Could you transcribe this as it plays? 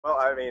Well,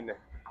 I mean,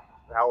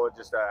 how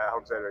excited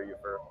are you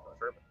for the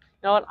tournament?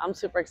 You know what? I'm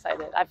super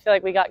excited. I feel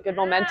like we got good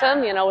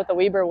momentum, with the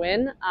Weber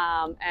win.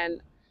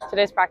 And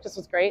today's practice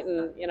was great.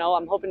 And,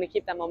 I'm hoping to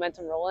keep that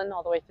momentum rolling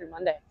all the way through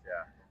Monday.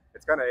 Yeah,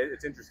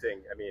 it's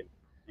interesting. I mean,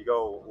 you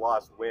go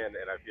loss win,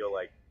 and I feel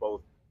like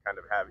both kind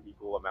of have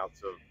equal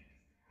amounts of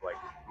like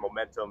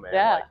momentum and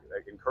Yeah.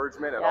 like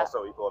encouragement, and Yeah.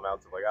 also equal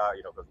amounts of like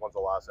because one's a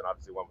loss and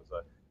obviously one was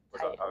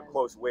a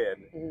close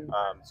win.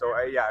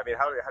 Mhm. Yeah, I mean,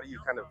 how do you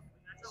kind of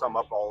sum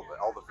up all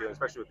the feelings,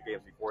 especially with the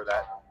games before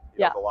that?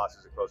 Yeah. The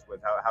losses and close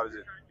wins. How is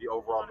it the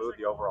overall mood,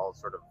 the overall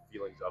sort of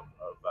feelings of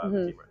the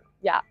team right now?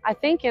 Yeah, I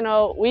think,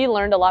 we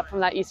learned a lot from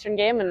that Eastern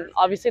game, and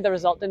obviously the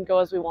result didn't go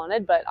as we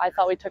wanted, but I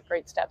thought we took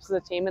great steps as a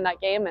team in that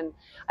game. And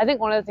I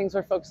think one of the things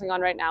we're focusing on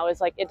right now is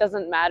like, it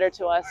doesn't matter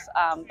to us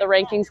the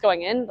rankings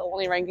going in. The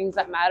only rankings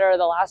that matter are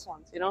the last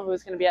ones,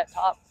 who's going to be at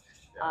top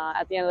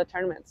at the end of the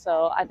tournament.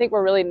 So I think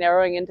we're really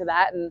narrowing into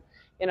that. And,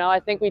 I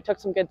think we took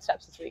some good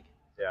steps this week.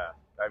 Yeah,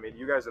 I mean,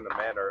 you guys in the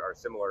men are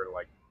similar in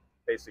like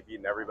basically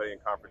beating everybody in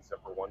conference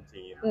except for one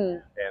team,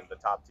 and the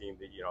top team,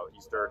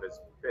 Eastern has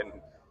been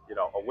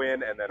a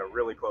win and then a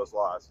really close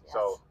loss. Yes.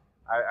 So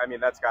I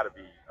mean that's got to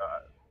be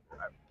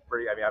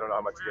pretty. I mean, I don't know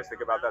how much you guys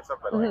think about that stuff,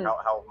 but like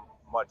how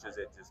much is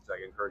it just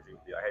like encouraging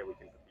to be like, hey, we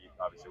can compete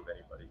obviously with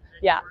anybody.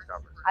 Yeah,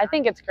 I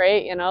think it's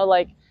great.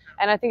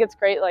 And I think it's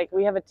great. Like,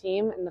 we have a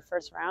team in the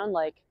first round.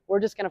 Like, we're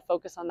just gonna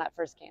focus on that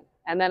first game,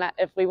 and then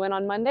if we win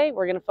on Monday,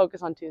 we're gonna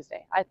focus on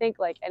Tuesday. I think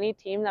like any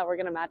team that we're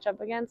gonna match up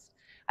against,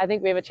 I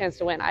think we have a chance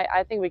to win.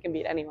 I think we can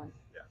beat anyone.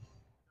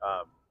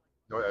 Yeah.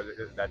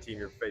 That team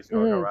you're facing,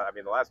 I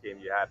mean, the last game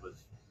you had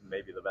was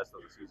maybe the best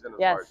of the season as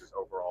far as just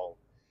overall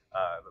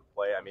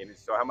play. I mean,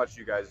 so how much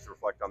do you guys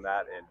reflect on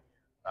that, and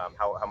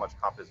how much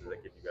confidence does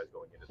that give you guys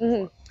going into this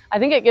one? I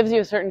think it gives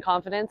you a certain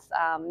confidence,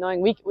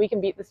 knowing we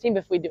can beat this team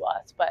if we do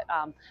us. But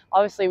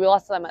obviously, we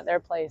lost to them at their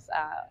place,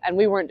 and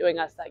we weren't doing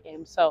us that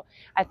game. So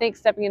I think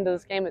stepping into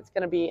this game, it's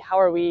going to be how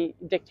are we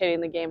dictating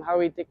the game? How are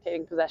we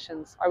dictating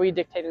possessions? Are we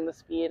dictating the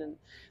speed? And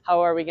how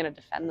are we going to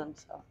defend them?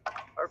 So, if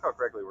I recall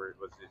correctly, was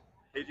it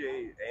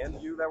KJ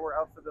and you that were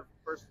out for the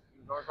first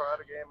North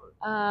Carolina game?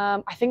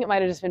 I think it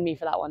might have just been me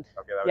for that one.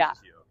 Okay, that was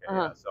just you.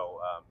 Okay,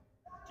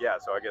 yeah.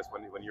 So I guess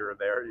when you were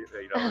there, you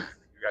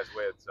guys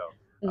win. So,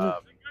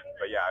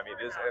 but yeah, I mean,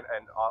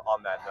 and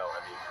on that note,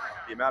 I mean,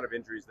 the amount of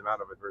injuries, the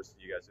amount of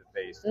adversity you guys have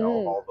faced,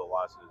 all the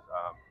losses,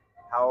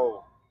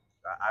 how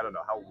I don't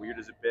know how weird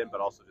has it been,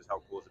 but also just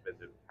how cool has it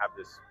been to have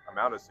this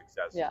amount of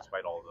success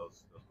despite all of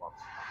those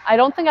bumps. I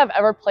don't think I've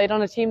ever played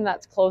on a team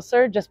that's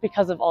closer just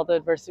because of all the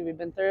adversity we've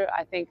been through.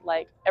 I think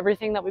like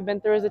everything that we've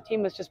been through as a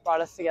team has just brought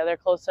us together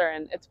closer,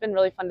 and it's been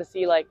really fun to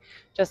see like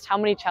just how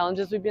many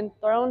challenges we've been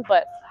thrown,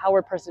 but how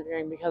we're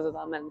persevering because of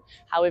them and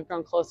how we've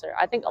grown closer.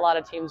 I think a lot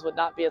of teams would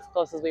not be as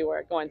close as we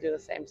were going through the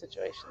same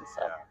situation.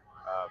 So.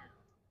 Yeah.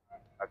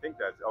 I think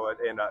that's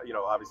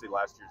obviously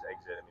last year's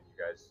exit.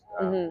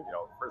 I mean, you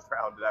guys, first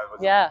round that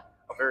was a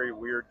very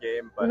weird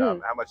game. But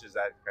how much is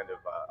that kind of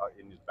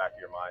in the back of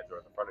your minds or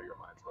in the front of your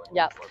minds?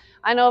 Yeah,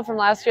 I know from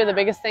last year the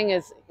biggest thing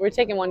is we're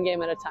taking one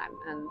game at a time,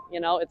 and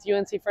it's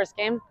UNC first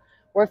game.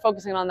 We're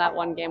focusing on that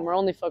one game. We're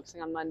only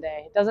focusing on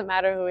Monday. It doesn't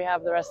matter who we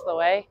have the rest of the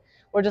way.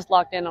 We're just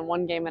locked in on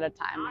one game at a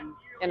time,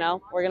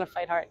 and we're gonna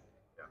fight hard.